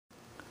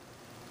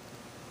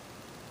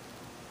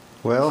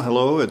Well,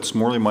 hello, it's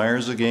Morley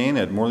Myers again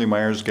at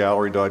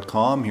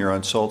morleymyersgallery.com here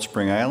on Salt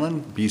Spring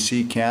Island,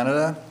 BC,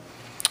 Canada.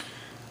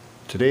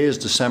 Today is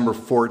December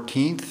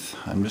 14th.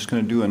 I'm just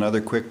going to do another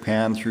quick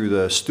pan through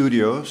the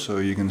studio so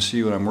you can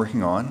see what I'm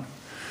working on.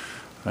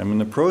 I'm in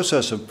the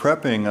process of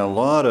prepping a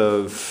lot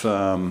of,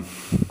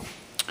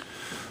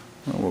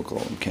 we'll call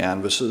them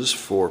canvases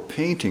for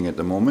painting at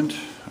the moment.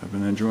 I've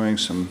been enjoying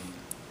some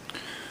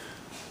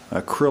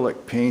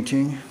acrylic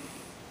painting.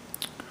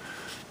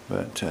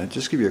 But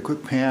just give you a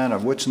quick pan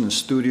of what's in the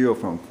studio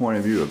from a point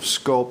of view of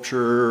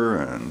sculpture,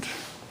 and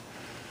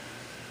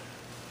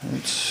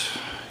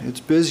it's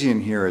busy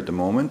in here at the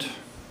moment.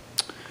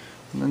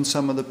 And then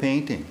some of the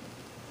painting.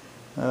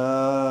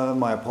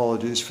 My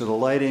apologies for the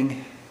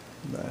lighting,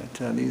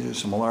 but these are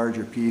some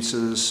larger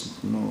pieces,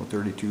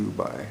 32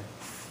 by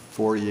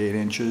 48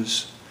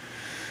 inches.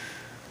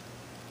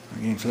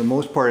 Again, for the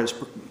most part,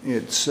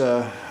 it's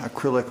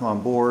acrylic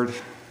on board.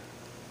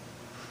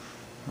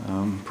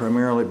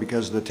 Primarily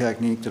because of the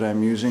technique that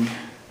I'm using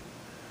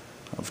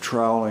of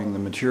troweling the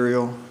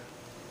material,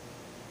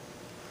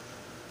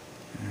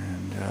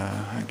 and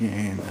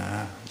again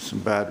some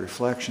bad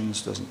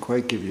reflections, doesn't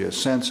quite give you a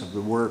sense of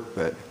the work,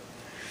 but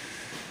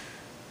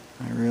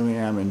I really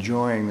am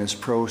enjoying this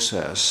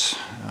process.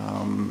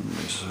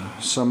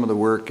 Some of the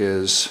work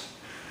is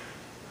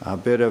a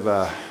bit of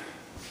a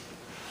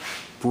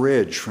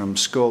bridge from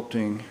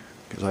sculpting,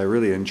 because I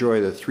really enjoy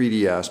the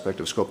 3D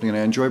aspect of sculpting, and I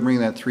enjoy bringing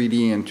that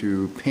 3D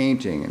into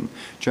painting. And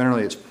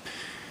generally,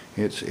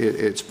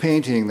 it's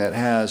painting that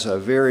has a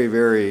very,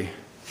 very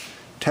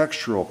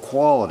textural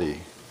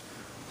quality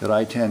that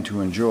I tend to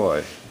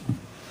enjoy.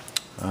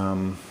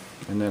 And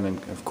then,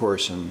 of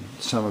course, in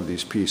some of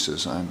these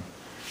pieces, I'm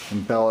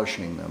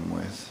embellishing them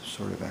with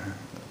sort of a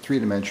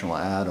three-dimensional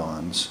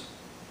add-ons,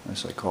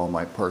 as I call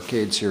my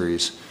Parkade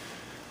series.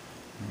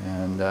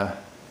 And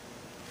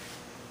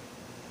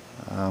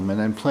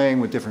then playing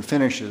with different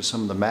finishes,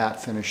 some of the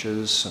matte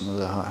finishes, some of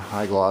the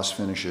high gloss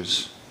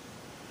finishes.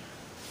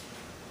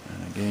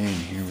 And again,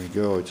 here we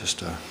go,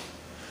 just a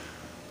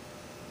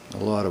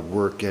lot of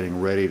work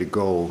getting ready to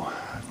go.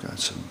 I've got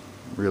some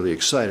really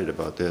excited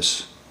about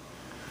this.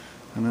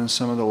 And then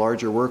some of the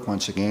larger work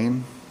once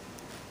again,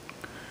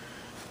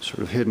 sort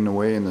of hidden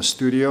away in the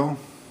studio,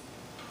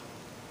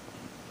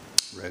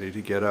 ready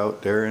to get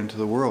out there into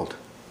the world.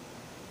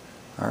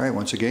 All right,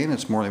 once again,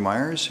 it's Morley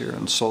Myers here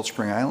on Salt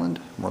Spring Island,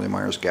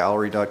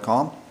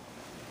 morleymyersgallery.com.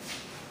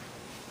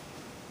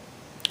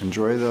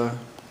 Enjoy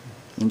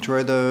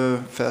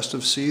the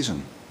festive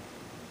season.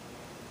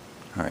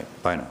 All right,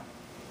 bye now.